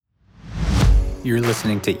You're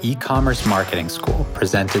listening to E-commerce Marketing School,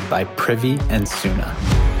 presented by Privy and Suna.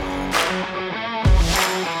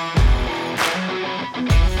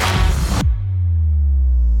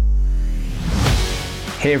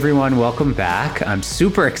 Hey everyone, welcome back. I'm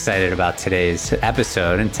super excited about today's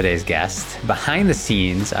episode and today's guest. Behind the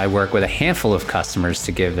scenes, I work with a handful of customers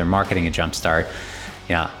to give their marketing a jumpstart.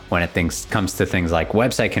 When it comes to things like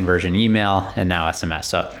website conversion, email, and now SMS.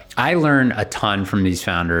 So I learn a ton from these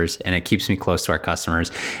founders and it keeps me close to our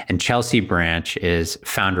customers. And Chelsea Branch is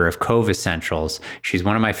founder of Cove Essentials. She's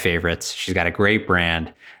one of my favorites. She's got a great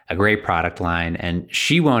brand, a great product line, and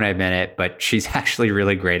she won't admit it, but she's actually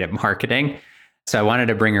really great at marketing. So I wanted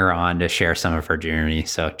to bring her on to share some of her journey.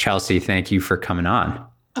 So Chelsea, thank you for coming on.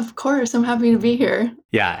 Of course, I'm happy to be here.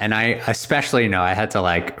 Yeah, and I especially know I had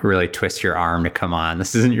to really twist your arm to come on.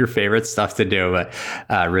 This isn't your favorite stuff to do, but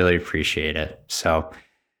I really appreciate it. So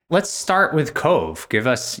let's start with Cove. Give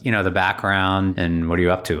us, the background and what are you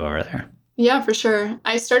up to over there? Yeah, for sure.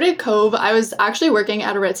 I started Cove. I was actually working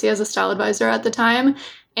at Aritzia as a style advisor at the time.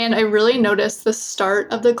 And I really noticed the start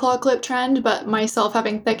of the claw clip trend, but myself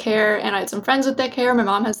having thick hair, and I had some friends with thick hair, my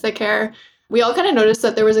mom has thick hair. We all kind of noticed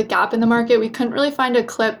that there was a gap in the market. We couldn't really find a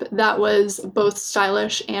clip that was both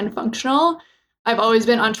stylish and functional. I've always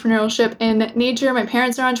been entrepreneurship in nature. My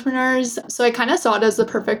parents are entrepreneurs. So I kind of saw it as the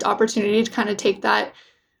perfect opportunity to kind of take that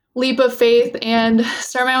leap of faith and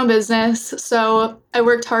start my own business. So I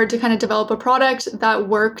worked hard to kind of develop a product that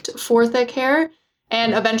worked for thick hair.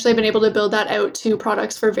 And eventually I've been able to build that out to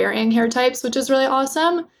products for varying hair types, which is really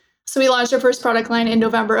awesome. So we launched our first product line in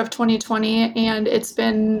November of 2020, and it's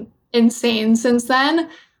been insane since then.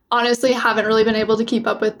 Honestly, haven't really been able to keep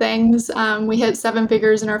up with things. We hit 7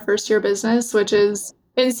 figures in our first year business, which is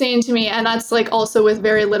insane to me. And that's also with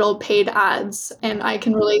very little paid ads. And I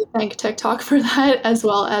can really thank TikTok for that, as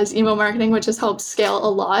well as email marketing, which has helped scale a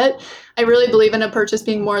lot. I really believe in a purchase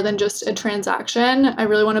being more than just a transaction. I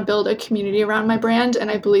really want to build a community around my brand. And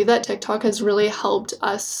I believe that TikTok has really helped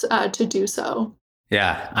us to do so.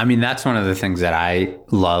 Yeah. I mean, that's one of the things that I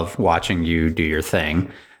love watching you do your thing.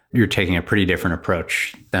 You're taking a pretty different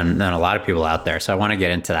approach than a lot of people out there. So I want to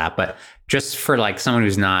get into that. But just for someone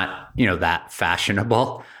who's not, that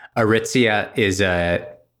fashionable, Aritzia is a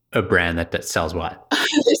brand that sells what?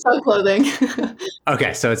 They sell clothing.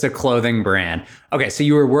 Okay, so it's a clothing brand. Okay, so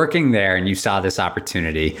you were working there and you saw this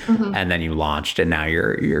opportunity and then you launched and now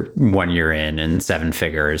you're 1 year in and 7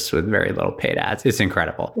 figures with very little paid ads. It's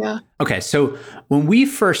incredible. Yeah. Okay, so when we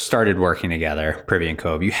first started working together, Privy and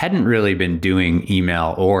Cove, you hadn't really been doing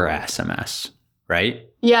email or SMS, right?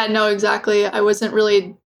 Yeah, no, exactly. I didn't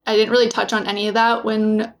really touch on any of that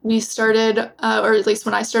when we started, or at least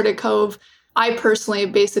when I started Cove. I personally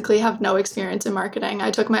basically have no experience in marketing.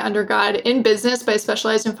 I took my undergrad in business, but I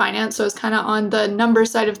specialized in finance. So I was kind of on the number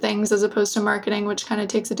side of things as opposed to marketing, which kind of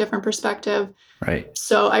takes a different perspective. Right.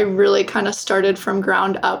 So I really kind of started from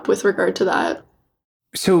ground up with regard to that.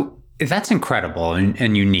 So that's incredible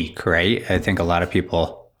and unique, right? I think a lot of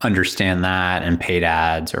people understand that and paid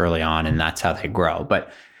ads early on, and that's how they grow.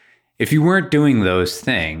 But if you weren't doing those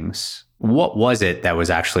things, what was it that was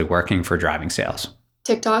actually working for driving sales?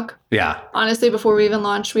 TikTok. Yeah. Honestly, before we even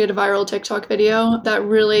launched, we had a viral TikTok video that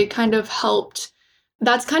really kind of helped.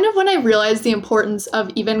 That's kind of when I realized the importance of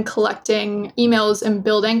even collecting emails and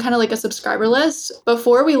building kind of like a subscriber list.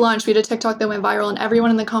 Before we launched, we had a TikTok that went viral and everyone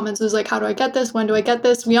in the comments was like, how do I get this? When do I get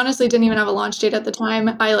this? We honestly didn't even have a launch date at the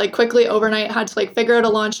time. I quickly overnight had to figure out a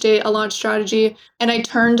launch date, a launch strategy, and I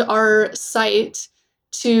turned our site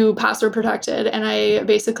to password protected. And I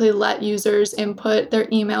basically let users input their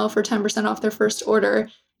email for 10% off their first order.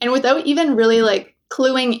 And without even really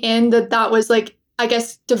cluing in that was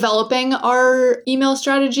developing our email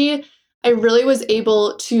strategy, I really was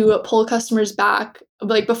able to pull customers back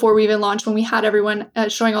before we even launched, when we had everyone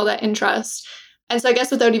showing all that interest. And so I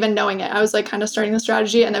guess without even knowing it, I was kind of starting the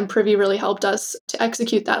strategy, and then Privy really helped us to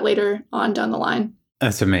execute that later on down the line.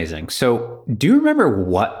 That's amazing. So do you remember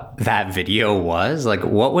what that video was?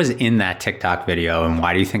 What was in that TikTok video and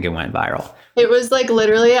why do you think it went viral? It was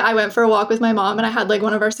literally, I went for a walk with my mom and I had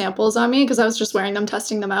one of our samples on me because I was just wearing them,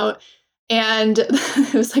 testing them out. And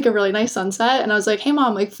it was a really nice sunset. And I was like, hey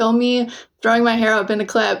mom, film me throwing my hair up in a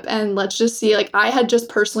clip and let's just see. I had just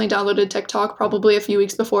personally downloaded TikTok probably a few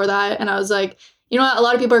weeks before that. And I was like, you know what? A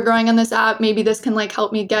lot of people are growing on this app. Maybe this can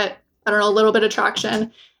help me get, a little bit of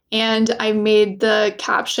traction. And I made the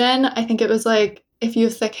caption, I think it was if you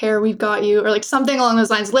have thick hair, we've got you, or something along those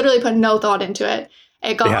lines. Literally put no thought into it.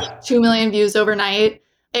 It got 2 million views overnight.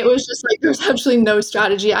 It was just there's actually no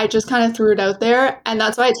strategy. I just kind of threw it out there. And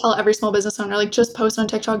that's why I tell every small business owner, just post on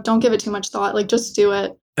TikTok. Don't give it too much thought. Just do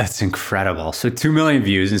it. That's incredible. So 2 million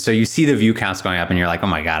views. And so you see the view counts going up and you're like, oh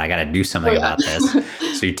my God, I got to do something about this.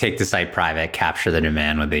 So you take the site private, capture the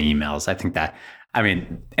demand with the emails. I think that, I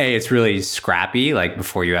mean, A, it's really scrappy, like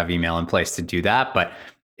before you have email in place to do that. But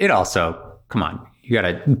it also, come on, you got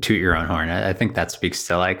to toot your own horn. I think that speaks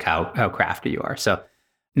to like how crafty you are. So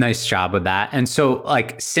nice job with that. And so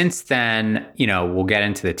like since then, we'll get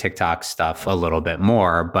into the TikTok stuff a little bit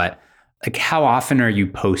more, but like how often are you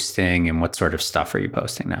posting and what sort of stuff are you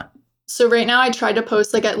posting now? So right now I try to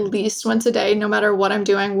post like at least once a day, no matter what I'm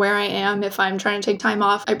doing, where I am. If I'm trying to take time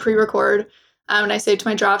off, I pre-record. And I save to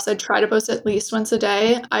my drafts. I try to post at least once a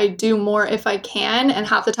day. I do more if I can. And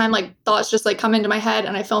half the time, like thoughts just like come into my head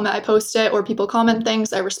and I film it, I post it, or people comment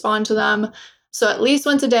things, I respond to them. So at least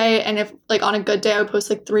once a day. And if like on a good day, I would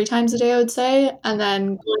post like 3 times a day, I would say. And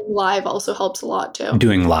then going live also helps a lot too.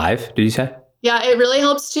 Doing live, did you say? Yeah, it really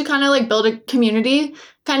helps to kind of like build a community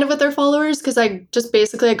kind of with their followers, because I just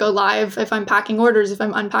basically I go live if I'm packing orders, if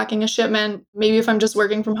I'm unpacking a shipment, maybe if I'm just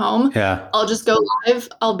working from home. Yeah. I'll just go live.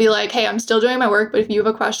 I'll be like, hey, I'm still doing my work, but if you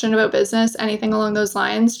have a question about business, anything along those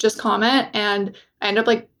lines, just comment. And I end up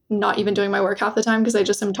like not even doing my work half the time because I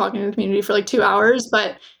just am talking to the community for like 2 hours.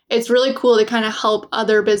 But it's really cool to kind of help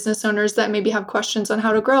other business owners that maybe have questions on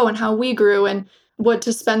how to grow and how we grew and what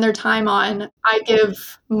to spend their time on. I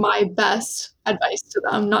give my best advice to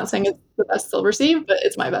them. I'm not saying it's the best they'll receive, but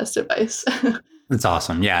it's my best advice. That's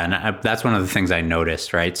awesome. Yeah. And that's one of the things I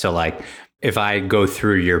noticed, right? So like if I go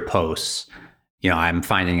through your posts, I'm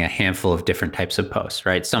finding a handful of different types of posts,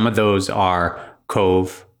 right? Some of those are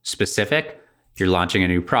Cove specific. You're launching a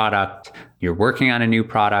new product, you're working on a new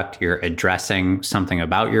product, you're addressing something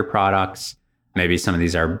about your products. Maybe some of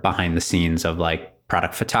these are behind the scenes of like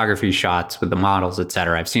product photography shots with the models, et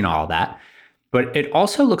cetera. I've seen all that. But it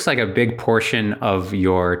also looks like a big portion of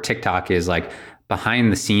your TikTok is like behind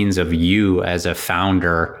the scenes of you as a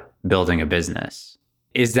founder building a business.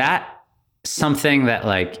 Is that something that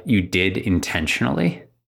like you did intentionally?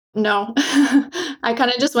 No, I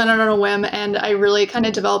kind of just went out on a whim, and I really kind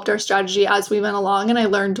of developed our strategy as we went along, and I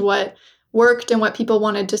learned what worked and what people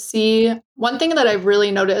wanted to see. One thing that I've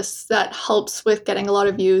really noticed that helps with getting a lot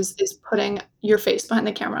of views is putting your face behind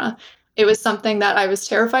the camera. It was something that I was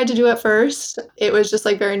terrified to do at first. It was just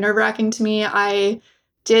like very nerve-wracking to me. I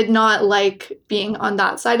did not like being on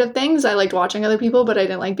that side of things. I liked watching other people, but I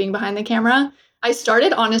didn't like being behind the camera. I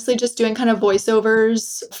started honestly just doing kind of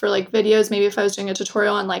voiceovers for like videos. Maybe if I was doing a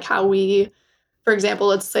tutorial on like how we, for example,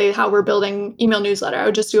 let's say how we're building email newsletter, I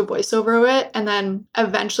would just do a voiceover of it. And then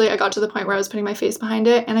eventually I got to the point where I was putting my face behind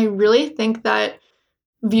it. And I really think that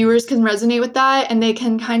viewers can resonate with that, and they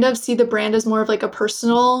can kind of see the brand as more of like a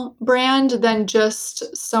personal brand than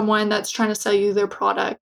just someone that's trying to sell you their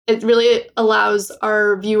product. It really allows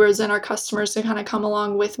our viewers and our customers to kind of come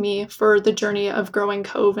along with me for the journey of growing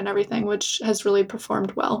Cove and everything, which has really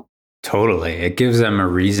performed well. Totally. It gives them a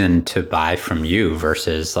reason to buy from you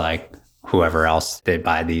versus like whoever else they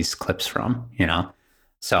buy these clips from,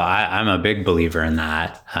 So I'm a big believer in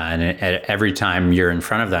that. And every time you're in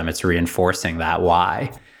front of them, it's reinforcing that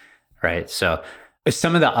why, right? So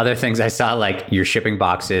some of the other things I saw, like your shipping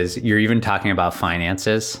boxes, you're even talking about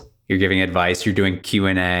finances. You're giving advice, you're doing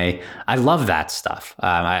Q&A. I love that stuff.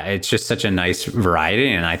 It's just such a nice variety.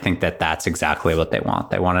 And I think that that's exactly what they want.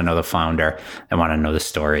 They want to know the founder. They want to know the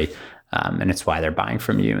story. And it's why they're buying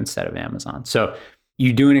from you instead of Amazon. So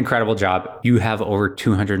you do an incredible job. You have over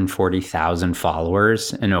 240,000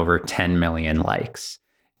 followers and over 10 million likes.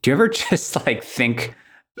 Do you ever just like think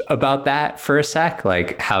about that for a sec?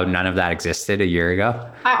 Like how none of that existed a year ago?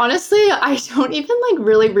 I don't even like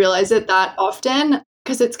really realize it that often,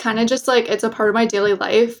 because it's kind of just like, it's a part of my daily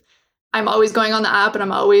life. I'm always going on the app and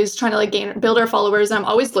I'm always trying to like build our followers. And I'm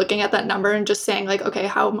always looking at that number and just saying like, okay,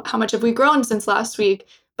 how much have we grown since last week?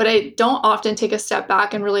 But I don't often take a step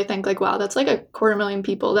back and really think like, wow, that's like 250,000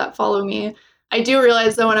 people that follow me. I do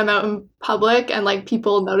realize that when I'm out in public and like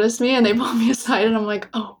people notice me and they pull me aside and I'm like,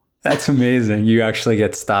 oh. That's amazing. You actually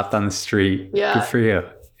get stopped on the street. Yeah. Good for you.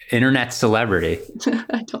 Internet celebrity.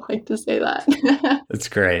 I don't like to say that. That's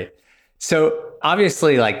great. So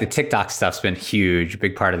obviously like the TikTok stuff's been huge,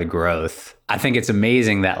 big part of the growth. I think it's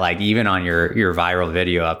amazing that like even on your viral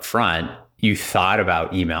video up front, you thought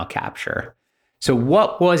about email capture. So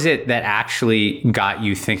what was it that actually got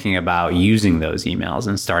you thinking about using those emails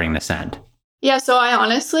and starting to send? Yeah, so I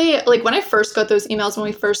honestly, like when I first got those emails when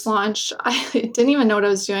we first launched, I didn't even know what I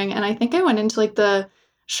was doing. And I think I went into like the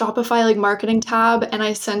Shopify like marketing tab and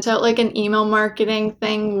I sent out like an email marketing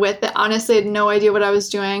thing with it. Honestly, I had no idea what I was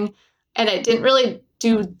doing. And it didn't really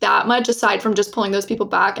do that much aside from just pulling those people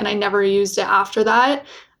back. And I never used it after that.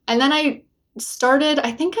 And then I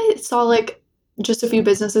think I saw like just a few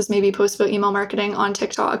businesses maybe post about email marketing on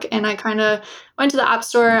TikTok. And I kind of went to the App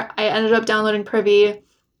Store. I ended up downloading Privy.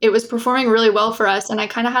 It was performing really well for us. And I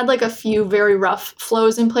kind of had like a few very rough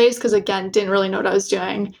flows in place because, again, didn't really know what I was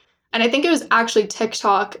doing. And I think it was actually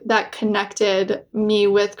TikTok that connected me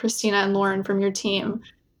with Christina and Lauren from your team.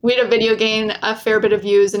 We had a video gain a fair bit of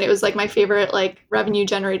views, and it was like my favorite like revenue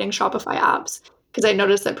generating Shopify apps because I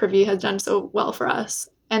noticed that Privy has done so well for us.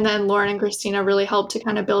 And then Lauren and Christina really helped to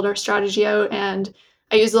kind of build our strategy out. And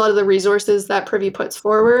I use a lot of the resources that Privy puts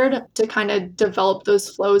forward to kind of develop those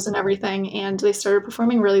flows and everything. And they started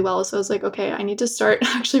performing really well. So I was like, okay, I need to start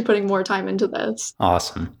actually putting more time into this.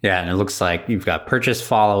 Awesome. Yeah. And it looks like you've got purchase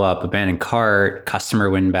follow-up, abandoned cart, customer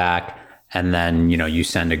win back. And then, you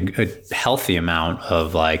send a healthy amount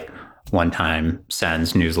of like one-time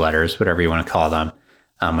sends, newsletters, whatever you want to call them,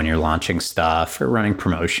 when you're launching stuff or running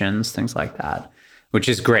promotions, things like that, which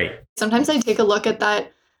is great. Sometimes I take a look at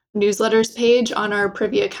that newsletters page on our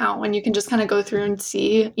Privy account when you can just kind of go through and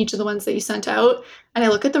see each of the ones that you sent out. And I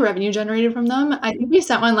look at the revenue generated from them. I think we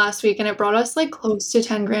sent one last week and it brought us like close to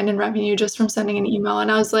 10 grand in revenue just from sending an email. And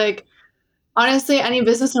I was like, honestly, any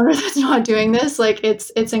business owner that's not doing this, like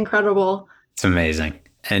it's incredible. It's amazing.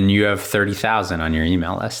 And you have 30,000 on your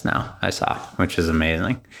email list now, I saw, which is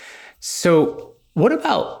amazing. So what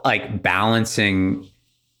about like balancing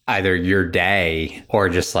either your day or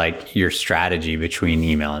just like your strategy between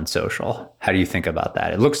email and social? How do you think about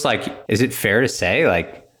that? It looks like, is it fair to say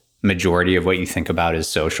like majority of what you think about is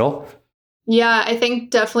social? Yeah, I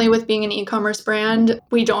think definitely with being an e-commerce brand,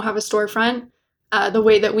 we don't have a storefront. The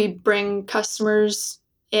way that we bring customers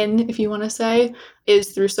in, if you want to say,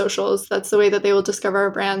 is through socials. That's the way that they will discover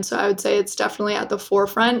our brand. So I would say it's definitely at the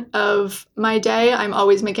forefront of my day. I'm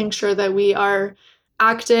always making sure that we are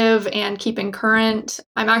active and keeping current.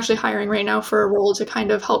 I'm actually hiring right now for a role to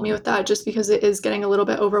kind of help me with that just because it is getting a little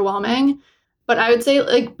bit overwhelming. But I would say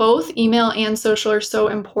like both email and social are so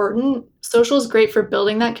important. Social is great for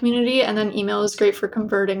building that community, and then email is great for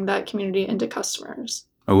converting that community into customers.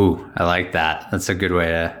 Oh, I like that. That's a good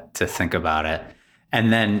way to think about it.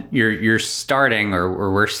 And then you're starting,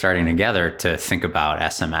 or we're starting together to think about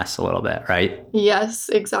SMS a little bit, right? Yes,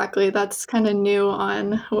 exactly. That's kind of new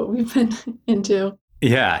on what we've been into.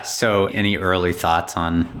 Yeah. So any early thoughts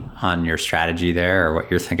on your strategy there or what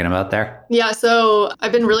you're thinking about there? Yeah, so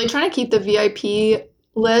I've been really trying to keep the VIP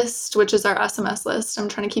list, which is our SMS list. I'm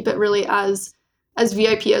trying to keep it really as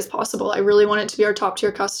VIP as possible. I really want it to be our top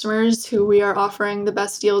tier customers who we are offering the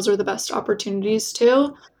best deals or the best opportunities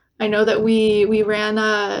to. I know that we ran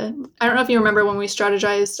I don't know if you remember when we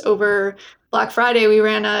strategized over Black Friday, we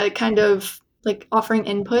ran a kind of like offering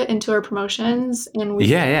input into our promotions, and we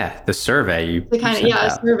the survey the kind of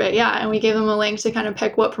a survey, and we gave them a link to kind of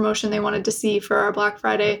pick what promotion they wanted to see for our Black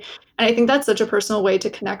Friday. And I think that's such a personal way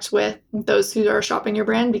to connect with those who are shopping your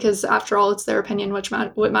brand, because after all, it's their opinion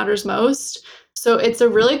what matters most. So it's a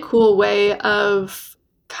really cool way of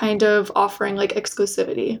kind of offering like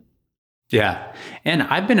exclusivity. Yeah. And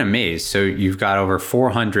I've been amazed. So you've got over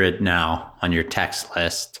 400 now on your text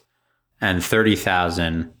list and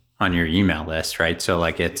 30,000 on your email list, right? So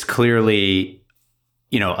like it's clearly,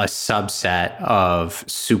 a subset of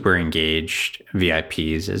super engaged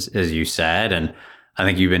VIPs, as you said. And I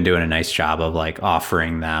think you've been doing a nice job of like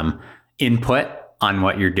offering them input on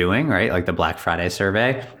what you're doing, right? Like the Black Friday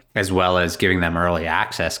survey, as well as giving them early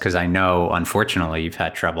access. Cause I know, unfortunately, you've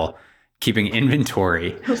had trouble keeping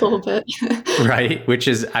inventory. A little bit. Right? Which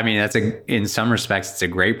is, in some respects, it's a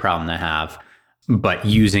great problem to have. But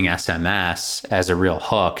using SMS as a real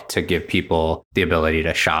hook to give people the ability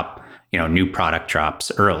to shop, new product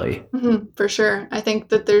drops early. Mm-hmm, for sure. I think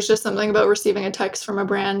that there's just something about receiving a text from a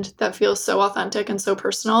brand that feels so authentic and so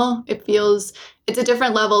personal. It's a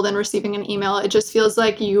different level than receiving an email. It just feels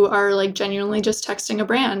like you are like genuinely just texting a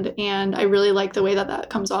brand. And I really like the way that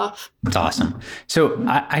comes off. That's awesome. So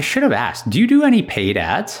I should have asked, do you do any paid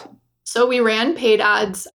ads? So we ran paid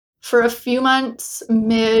ads for a few months,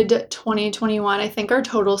 mid 2021. I think our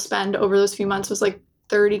total spend over those few months was like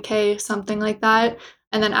 $30K, something like that.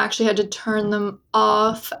 And then actually had to turn them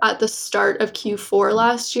off at the start of Q4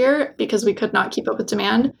 last year because we could not keep up with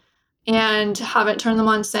demand, and haven't turned them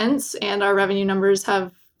on since. And our revenue numbers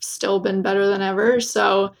have still been better than ever.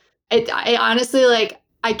 So I honestly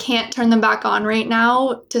I can't turn them back on right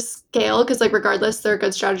now to scale because regardless, they're a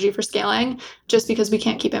good strategy for scaling just because we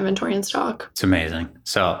can't keep inventory in stock. It's amazing.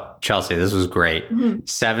 So Chelsea, this was great. Mm-hmm.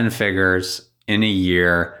 7 figures in a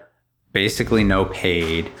year, basically no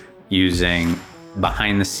paid, using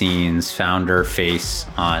behind the scenes founder face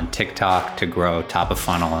on TikTok to grow top of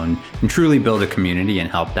funnel and truly build a community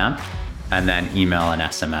and help them. And then email and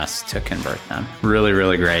SMS to convert them. Really,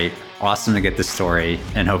 really great. awesome to get the story,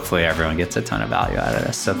 and hopefully everyone gets a ton of value out of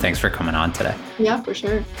this. So thanks for coming on today. Yeah, for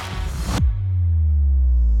sure.